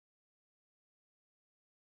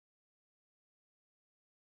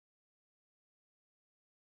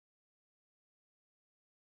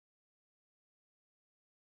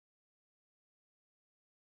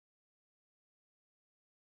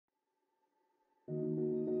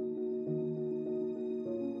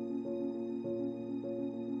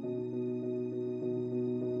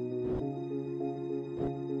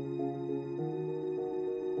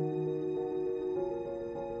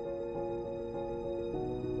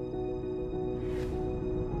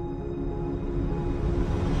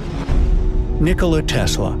Nikola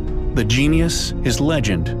Tesla, the genius, his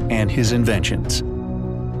legend, and his inventions.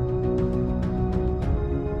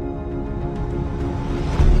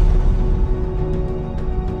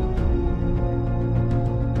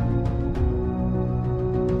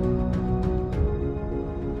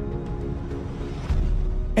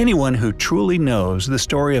 Anyone who truly knows the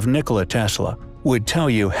story of Nikola Tesla would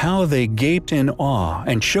tell you how they gaped in awe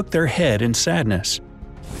and shook their head in sadness.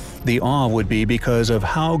 The awe would be because of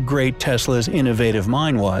how great Tesla's innovative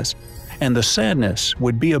mind was, and the sadness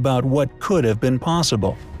would be about what could have been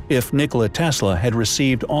possible if Nikola Tesla had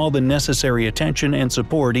received all the necessary attention and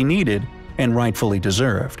support he needed and rightfully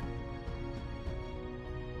deserved.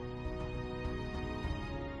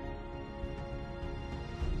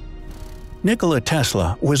 Nikola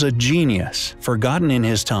Tesla was a genius, forgotten in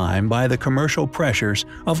his time by the commercial pressures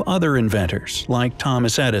of other inventors like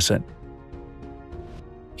Thomas Edison.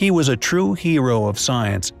 He was a true hero of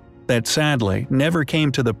science that sadly never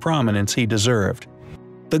came to the prominence he deserved.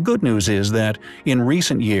 The good news is that, in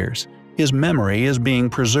recent years, his memory is being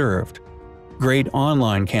preserved. Great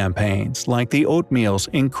online campaigns like the Oatmeal's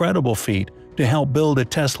incredible feat to help build a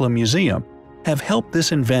Tesla museum have helped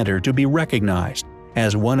this inventor to be recognized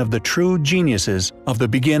as one of the true geniuses of the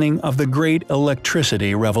beginning of the great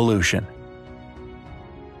electricity revolution.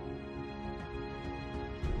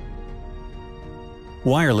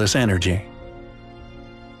 Wireless energy.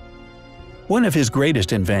 One of his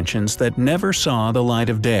greatest inventions that never saw the light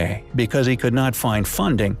of day because he could not find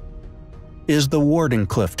funding is the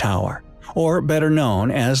Wardenclyffe Tower, or better known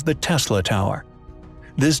as the Tesla Tower.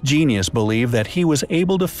 This genius believed that he was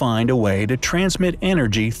able to find a way to transmit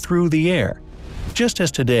energy through the air, just as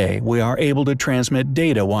today we are able to transmit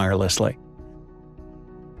data wirelessly.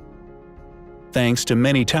 Thanks to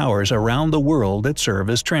many towers around the world that serve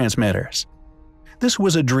as transmitters. This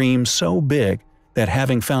was a dream so big that,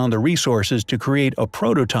 having found the resources to create a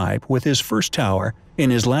prototype with his first tower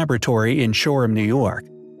in his laboratory in Shoreham, New York,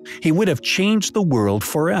 he would have changed the world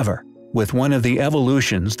forever with one of the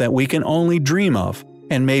evolutions that we can only dream of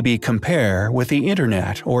and maybe compare with the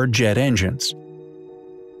internet or jet engines.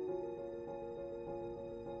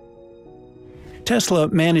 Tesla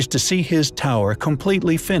managed to see his tower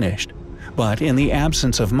completely finished, but in the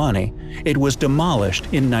absence of money, it was demolished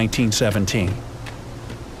in 1917.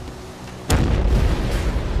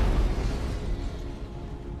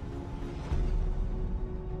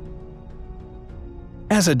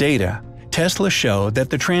 As a data, Tesla showed that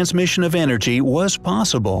the transmission of energy was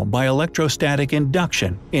possible by electrostatic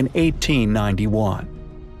induction in 1891.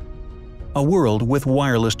 A world with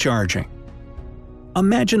wireless charging.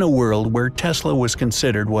 Imagine a world where Tesla was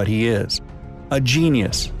considered what he is, a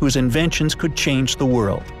genius whose inventions could change the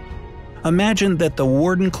world. Imagine that the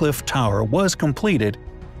Wardenclyffe Tower was completed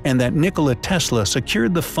and that Nikola Tesla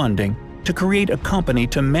secured the funding to create a company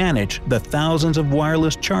to manage the thousands of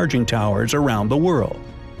wireless charging towers around the world.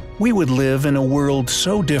 We would live in a world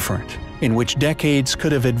so different, in which decades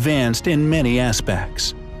could have advanced in many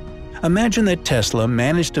aspects. Imagine that Tesla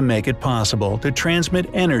managed to make it possible to transmit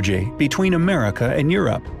energy between America and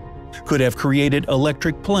Europe, could have created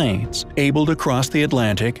electric planes able to cross the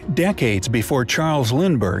Atlantic decades before Charles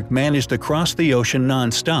Lindbergh managed to cross the ocean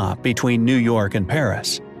non-stop between New York and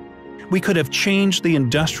Paris. We could have changed the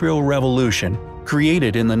Industrial Revolution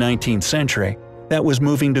created in the 19th century that was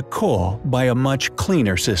moving to coal by a much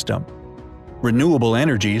cleaner system. Renewable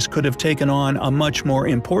energies could have taken on a much more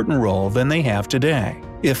important role than they have today,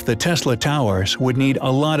 if the Tesla towers would need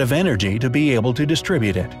a lot of energy to be able to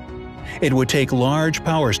distribute it. It would take large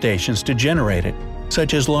power stations to generate it,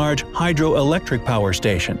 such as large hydroelectric power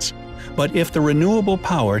stations. But if the renewable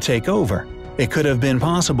power take over, it could have been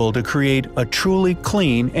possible to create a truly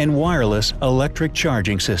clean and wireless electric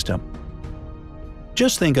charging system.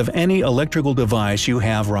 Just think of any electrical device you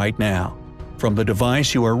have right now, from the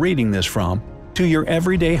device you are reading this from to your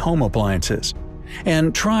everyday home appliances,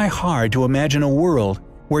 and try hard to imagine a world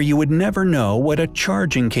where you would never know what a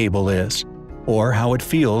charging cable is, or how it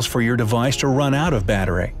feels for your device to run out of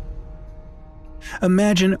battery.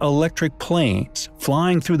 Imagine electric planes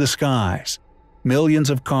flying through the skies, millions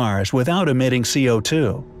of cars without emitting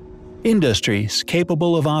CO2, industries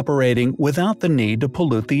capable of operating without the need to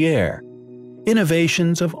pollute the air,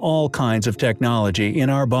 innovations of all kinds of technology in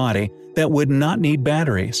our body that would not need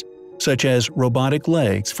batteries, such as robotic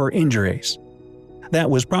legs for injuries. That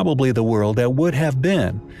was probably the world that would have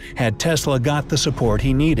been had Tesla got the support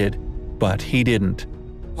he needed, but he didn't.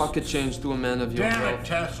 Pocket change to a man of your Damn wealth. it,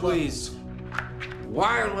 Tesla. Please.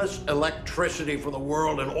 Wireless electricity for the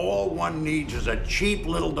world, and all one needs is a cheap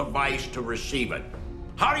little device to receive it.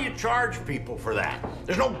 How do you charge people for that?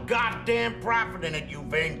 There's no goddamn profit in it, you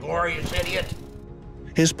vainglorious idiot.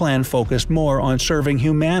 His plan focused more on serving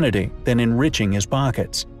humanity than enriching his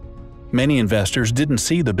pockets. Many investors didn't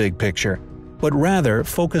see the big picture, but rather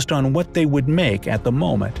focused on what they would make at the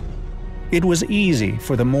moment. It was easy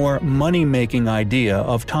for the more money-making idea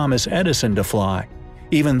of Thomas Edison to fly,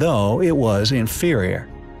 even though it was inferior.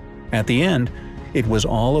 At the end, it was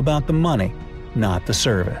all about the money, not the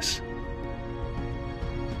service.